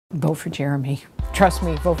Vote for Jeremy. Trust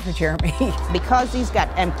me, vote for Jeremy. Because he's got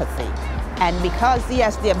empathy and because he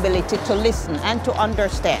has the ability to listen and to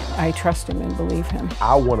understand. I trust him and believe him.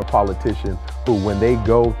 I want a politician who, when they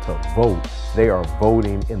go to vote, they are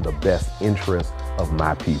voting in the best interest of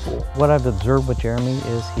my people. What I've observed with Jeremy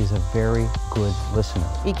is he's a very good listener.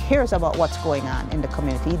 He cares about what's going on in the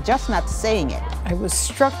community, he's just not saying it. I was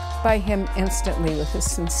struck by him instantly with his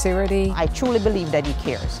sincerity. I truly believe that he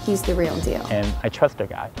cares. He's the real deal. And I trust the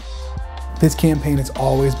guy. This campaign has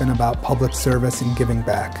always been about public service and giving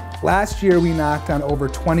back. Last year, we knocked on over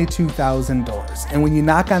 22,000 doors. And when you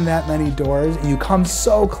knock on that many doors and you come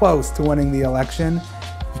so close to winning the election,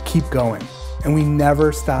 you keep going. And we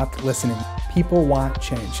never stopped listening. People want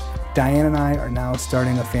change. Diane and I are now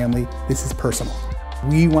starting a family. This is personal.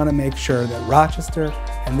 We want to make sure that Rochester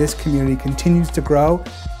and this community continues to grow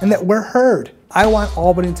and that we're heard. I want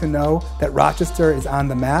Albany to know that Rochester is on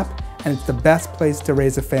the map and it's the best place to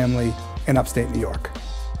raise a family in upstate New York.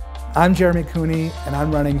 I'm Jeremy Cooney, and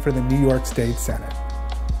I'm running for the New York State Senate.